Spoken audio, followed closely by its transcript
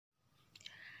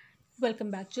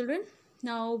Welcome back, children.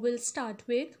 Now we'll start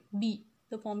with B,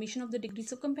 the formation of the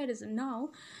degrees of comparison. Now,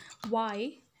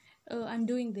 why I'm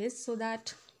doing this, so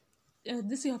that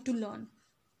this you have to learn,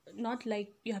 not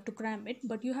like you have to cram it,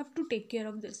 but you have to take care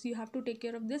of this. You have to take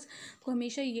care of this. तो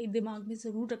हमेशा ये दिमाग में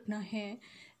ज़रूर रखना है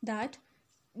that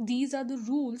these are the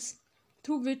rules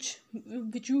through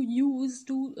which you use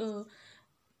to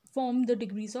form the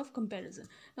degrees of comparison.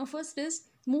 Now, first is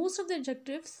most of the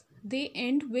adjectives they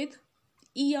end with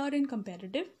er in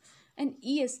comparative and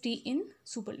est in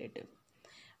superlative.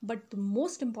 But the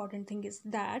most important thing is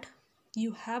that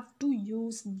you have to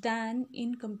use than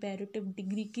in comparative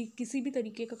degree. कि किसी भी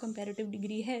तरीके का comparative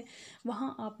degree है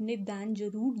वहाँ आपने than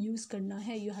जरूर use करना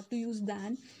है. You have to use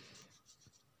than,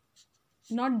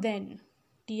 not then.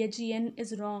 THEN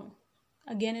is wrong.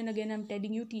 Again and again I'm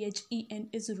telling you, THEN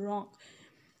is wrong.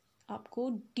 आपको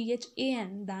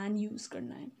THAN than use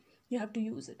करना है. You have to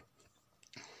use it.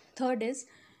 Third is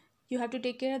you have to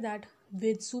take care that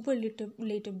with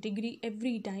superlative degree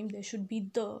every time there should be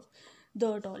the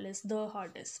tallest, the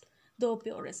hardest, the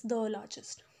purest, the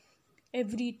largest.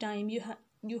 Every time you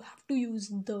have to use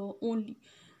the only.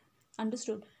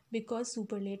 Understood? Because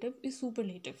superlative is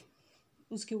superlative.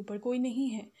 उसके ऊपर कोई नहीं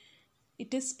है.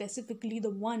 It is specifically the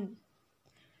one.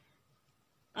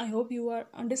 I hope you are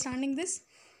understanding this.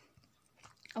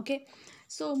 Okay,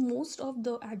 so most of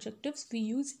the adjectives we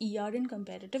use er in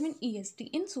comparative and est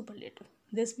in superlative.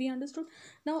 This we understood.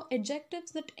 Now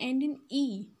adjectives that end in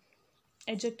e,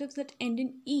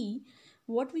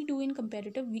 what we do in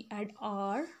comparative, we add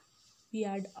r,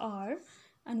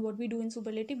 and what we do in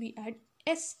superlative, we add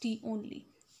st only,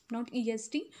 not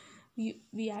est.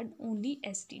 We add only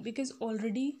st because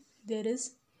already there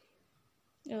is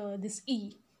this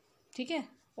e. ठीक है,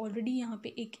 already यहाँ पे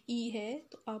एक ई है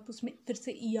तो आप उसमें फिर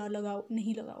से ई आर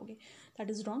नहीं लगाओगे. That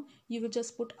is wrong. You will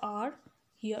just put are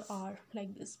here, are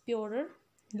like this. Purer,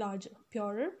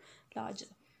 larger.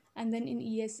 And then in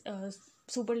E S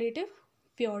superlative,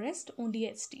 purest, only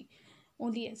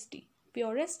S T,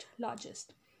 purest,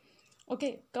 largest.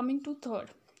 Okay, coming to third,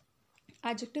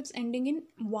 adjectives ending in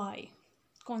Y,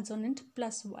 consonant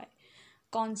plus y,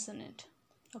 consonant.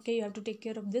 Okay, you have to take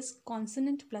care of this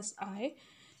consonant plus I.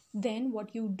 Then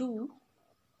what you do,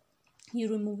 you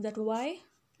remove that y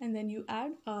and then you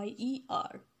add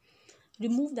IER.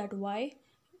 Remove that y,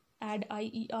 add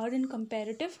IER in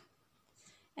comparative,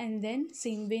 and then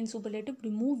same way in superlative,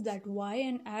 remove that y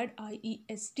and add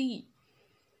IEST.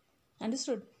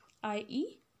 Understood?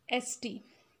 IEST.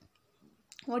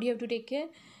 What do you have to take care?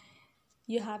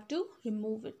 You have to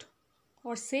remove it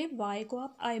और से y को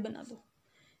आप I बना दो.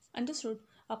 Understood?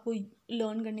 आपको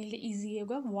learn करने के लिए ईजी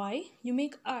होगा. y, you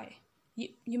make I,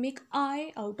 you make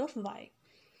I out of y.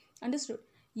 Understood?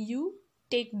 You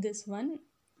take this one,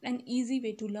 an easy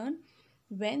way to learn.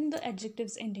 When the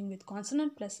adjectives ending with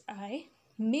consonant plus I,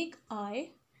 make I,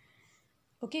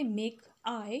 okay, make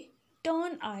I,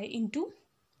 turn y into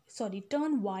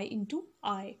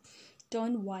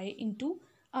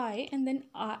I, and then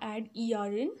add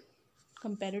er in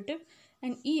comparative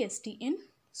and est in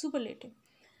superlative.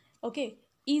 Okay,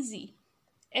 easy.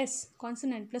 S,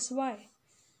 consonant plus y.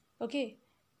 Okay,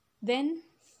 then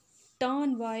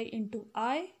turn y into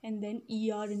I and then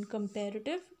er in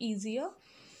comparative, easier.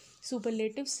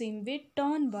 Superlative, same way,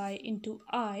 turn y into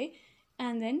I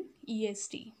and then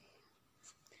est.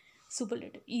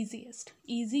 Superlative, easiest.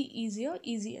 Easy, easier,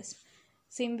 easiest.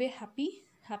 Same way, happy,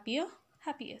 happier,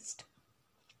 happiest.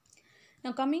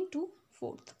 Now coming to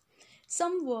fourth,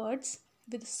 some words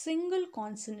with a single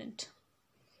consonant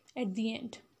at the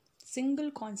end,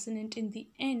 single consonant in the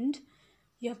end,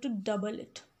 you have to double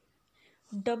it.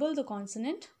 Double the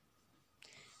consonant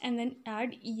and then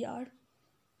add er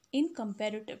in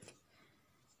comparative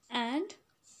and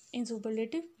in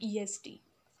superlative est.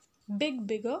 Big,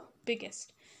 bigger,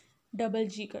 biggest. Double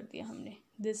G कर दिया हमने.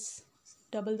 This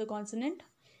double the consonant,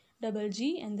 double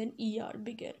G and then er,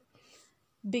 bigger,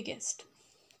 biggest.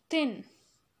 Thin,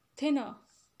 thinner,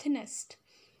 thinnest.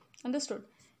 Understood?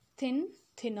 Thin,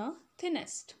 thinner,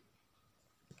 thinnest.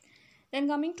 Then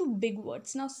coming to big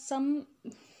words. Now some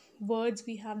words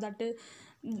we have that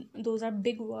those are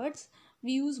big words.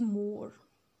 We use more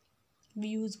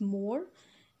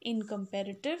in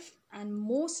comparative and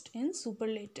most in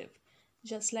superlative.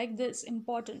 Just like this.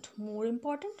 Important, more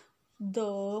important,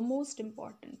 the most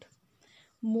important,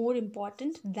 more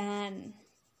important than.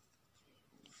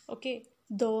 Okay,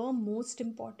 the most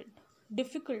important.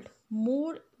 Difficult,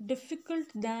 more difficult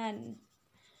than.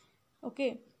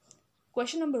 Okay,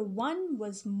 question number 1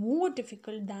 was more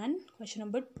difficult than question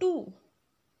number 2.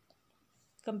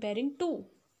 Comparing 2.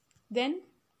 Then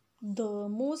the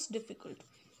most difficult.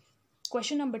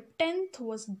 Question number 10th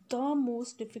was the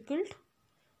most difficult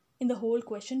in the whole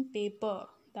question paper.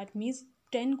 That means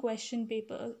 10 question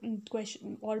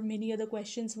or many other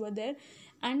questions were there,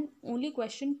 and only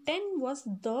question 10 was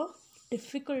the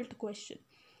difficult question.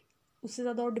 उससे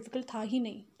ज़्यादा और difficult था ही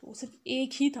नहीं, तो वो सिर्फ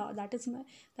एक ही था. That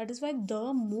is why the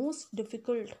most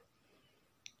difficult.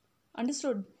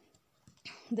 Understood.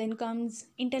 Then comes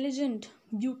intelligent,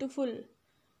 beautiful.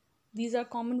 These are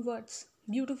common words.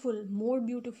 Beautiful, more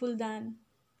beautiful than.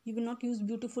 You will not use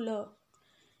beautifuler.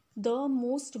 The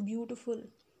most beautiful.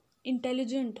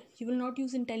 Intelligent, you will not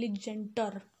use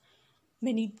intelligenter.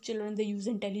 Many children, they use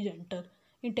intelligenter,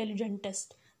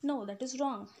 intelligentest. No, that is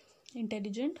wrong.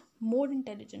 Intelligent, more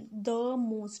intelligent, the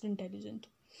most intelligent.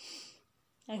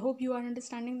 I hope you are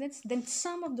understanding this. Then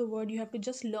some of the word you have to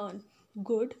just learn.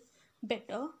 Good,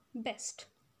 better, best.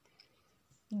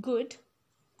 Good,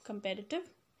 comparative.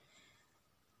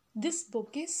 This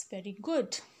book is very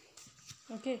good.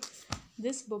 Okay,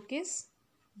 this book is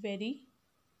very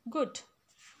good.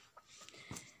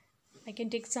 I can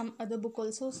take some other book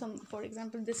also. For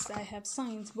example, this I have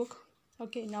science book.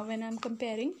 Okay, now when I'm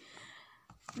comparing,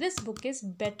 this book is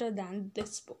better than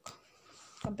this book.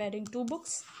 Comparing two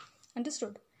books.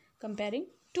 Understood? Comparing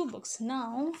two books.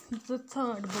 Now the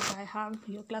third book I have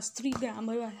here, class 3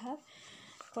 grammar I have.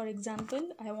 For example,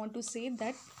 I want to say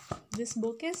that this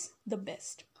book is the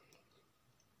best.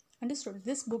 Understood?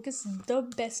 This book is the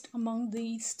best among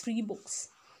these 3 books.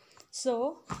 So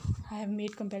I have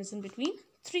made comparison between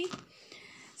 3.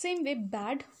 Same way,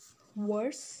 bad,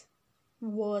 worse,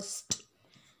 worst,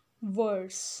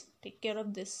 worse. Take care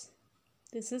of this.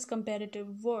 This is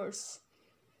comparative. Worse,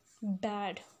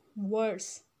 bad,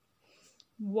 worse,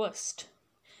 worst.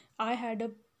 I had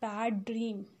a bad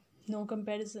dream. No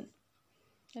comparison.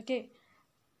 Okay.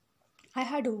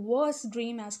 I had a worse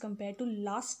dream as compared to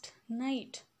last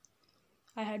night.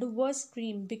 I had a worse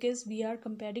dream because we are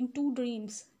comparing 2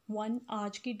 dreams. One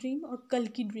आज की dream और कल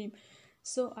की dream.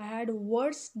 So I had a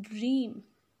worse dream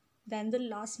than the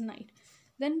last night.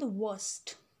 Then the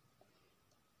worst.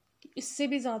 इससे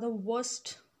भी ज़्यादा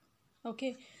worst.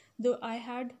 Okay. I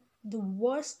had the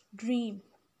worst dream.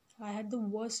 I had the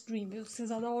worst dream. उससे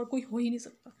ज़्यादा और कोई हो ही नहीं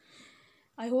सकता.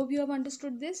 I hope you have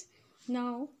understood this.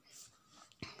 Now,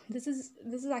 this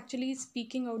is actually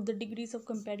speaking out the degrees of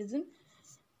comparison.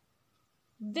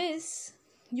 This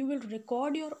you will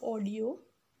record your audio.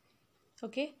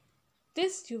 Okay,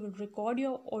 this you will record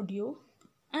your audio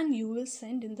and you will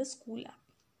send in the school app.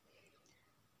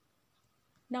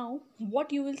 Now how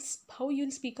you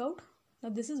will speak out. Now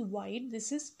this is wide,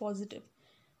 this is positive.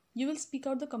 You will speak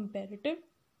out the comparative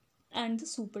and the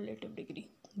superlative degree.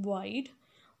 Wide,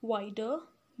 wider,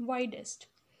 widest.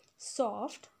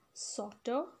 Soft,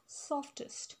 softer,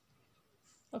 softest.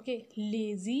 Okay,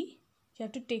 lazy. You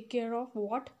have to take care of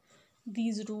what?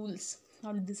 These rules.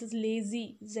 Now this is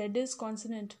lazy. Z is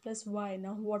consonant plus Y.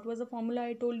 Now what was the formula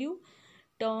I told you?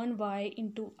 Turn Y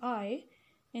into I,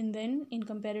 and then in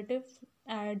comparative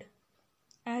add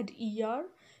ER,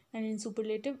 and in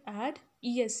superlative add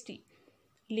EST.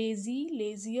 Lazy,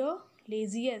 lazier,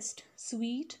 laziest.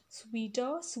 Sweet,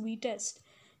 sweeter, sweetest.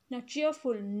 Now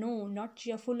cheerful. No, not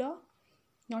cheerfuler,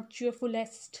 not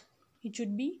cheerfulest. It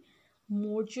should be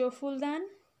more cheerful than,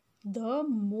 the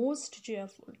most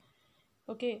cheerful.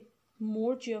 Okay,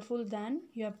 more cheerful than.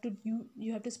 You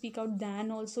have to speak out than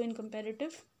also in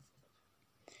comparative,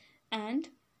 and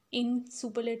in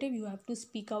superlative you have to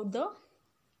speak out the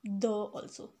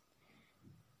also.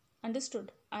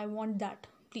 Understood? I want that,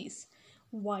 please.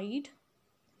 Wide,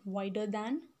 wider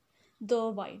than, the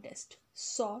widest.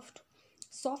 Soft,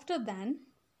 softer than,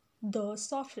 the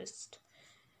softest.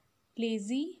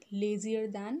 Lazy, lazier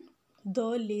than, the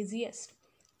laziest.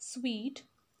 Sweet,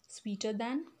 sweeter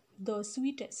than, the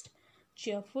sweetest.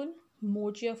 Cheerful,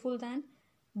 more cheerful than,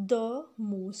 the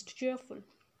most cheerful.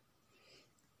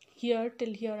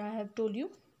 Till here I have told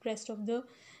you. Rest of the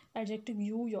adjective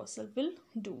you yourself will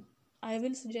do. I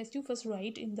will suggest you first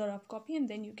write in the rough copy and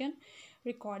then you can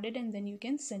record it and then you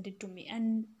can send it to me.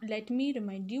 And let me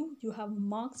remind you, you have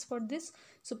marks for this,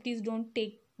 so please don't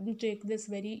take this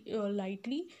very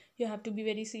lightly. You have to be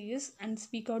very serious and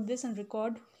speak out this and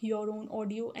record your own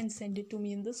audio and send it to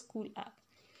me in the school app.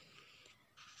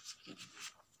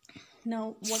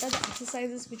 Now, what are the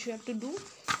exercises which you have to do?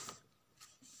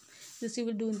 This you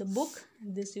will do in the book,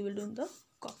 and this you will do in the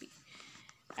copy.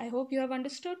 I hope you have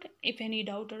understood. If any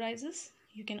doubt arises,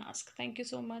 you can ask. Thank you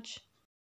so much.